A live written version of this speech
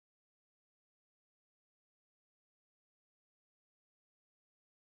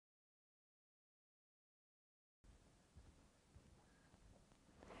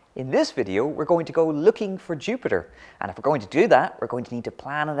In this video, we're going to go looking for Jupiter. And if we're going to do that, we're going to need to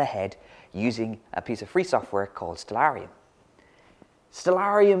plan it ahead using a piece of free software called Stellarium.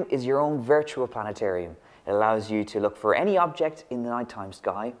 Stellarium is your own virtual planetarium. It allows you to look for any object in the nighttime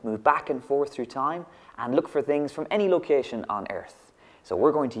sky, move back and forth through time, and look for things from any location on Earth. So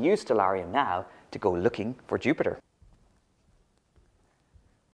we're going to use Stellarium now to go looking for Jupiter.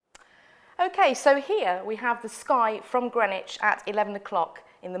 Okay, so here we have the sky from Greenwich at 11 o'clock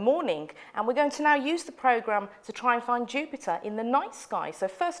in the morning, and we're going to now use the program to try and find Jupiter in the night sky. So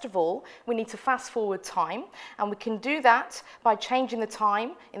first of all, we need to fast forward time, and we can do that by changing the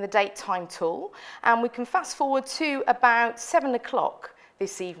time in the date time tool, and we can fast forward to about 7 o'clock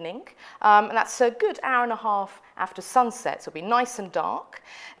this evening, and that's a good hour and a half after sunset, so it'll be nice and dark.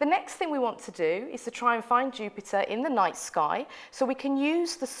 The next thing we want to do is to try and find Jupiter in the night sky, so we can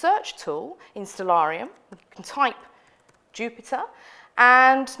use the search tool in Stellarium. We can type Jupiter,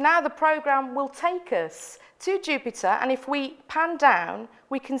 and now the program will take us to Jupiter, and if we pan down,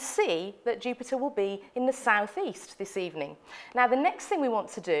 we can see that Jupiter will be in the southeast this evening. Now the next thing we want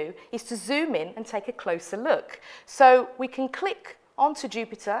to do is to zoom in and take a closer look. So we can click onto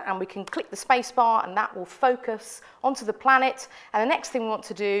Jupiter and we can click the space bar and that will focus onto the planet, and the next thing we want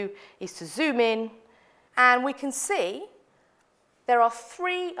to do is to zoom in, and we can see there are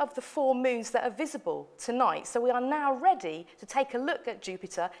 3 of the 4 moons that are visible tonight, so we are now ready to take a look at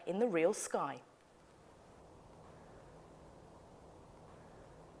Jupiter in the real sky.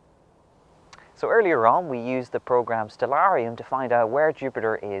 So earlier on, we used the program Stellarium to find out where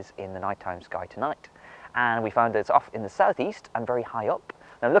Jupiter is in the nighttime sky tonight. And we found that it's off in the southeast and very high up.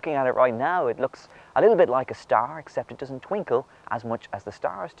 Now looking at it right now, it looks a little bit like a star, except it doesn't twinkle as much as the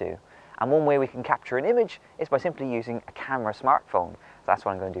stars do. And one way we can capture an image is by simply using a camera smartphone. So that's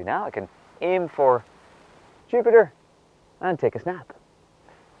what I'm going to do now. I can aim for Jupiter and take a snap.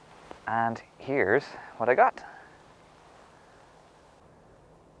 And here's what I got.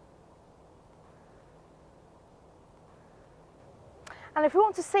 And if we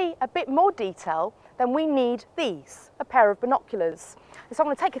want to see a bit more detail, then we need these, a pair of binoculars. So I'm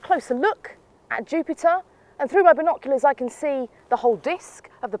going to take a closer look at Jupiter, and through my binoculars I can see the whole disk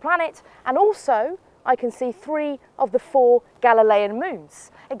of the planet, and also I can see 3 of the 4 Galilean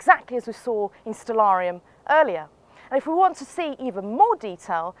moons, exactly as we saw in Stellarium earlier. And if we want to see even more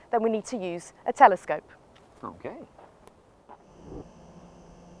detail, then we need to use a telescope. Okay.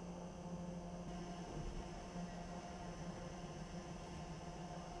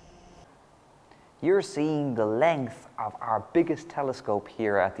 You're seeing the length of our biggest telescope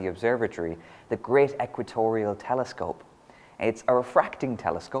here at the observatory, the Great Equatorial Telescope. It's a refracting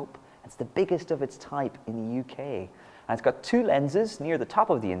telescope. It's the biggest of its type in the UK. And it's got 2 lenses near the top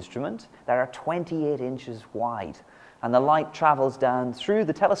of the instrument that are 28 inches wide. And the light travels down through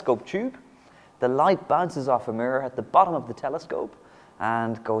the telescope tube. The light bounces off a mirror at the bottom of the telescope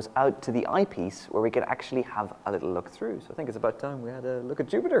and goes out to the eyepiece where we can actually have a little look through. So I think it's about time we had a look at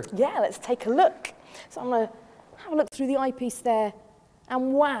Jupiter. Yeah, let's take a look. So I'm going to have a look through the eyepiece there,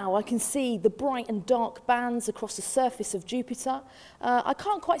 and wow, I can see the bright and dark bands across the surface of Jupiter. I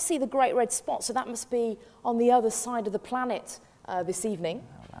can't quite see the great red spot, so that must be on the other side of the planet this evening.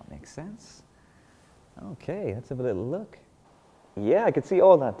 Well, that makes sense. Okay, let's have a little look. Yeah, I could see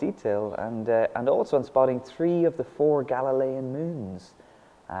all that detail, and also I'm spotting 3 of the 4 Galilean moons.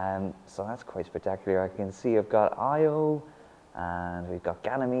 So that's quite spectacular. I can see I've got Io, and we've got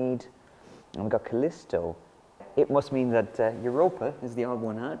Ganymede, and we've got Callisto. It must mean that Europa is the odd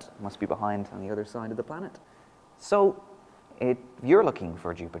one out. It must be behind on the other side of the planet. So if you're looking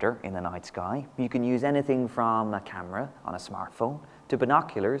for Jupiter in the night sky, you can use anything from a camera on a smartphone, to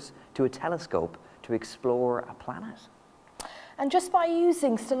binoculars, to a telescope to explore a planet. And just by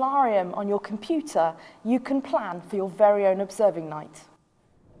using Stellarium on your computer, you can plan for your very own observing night.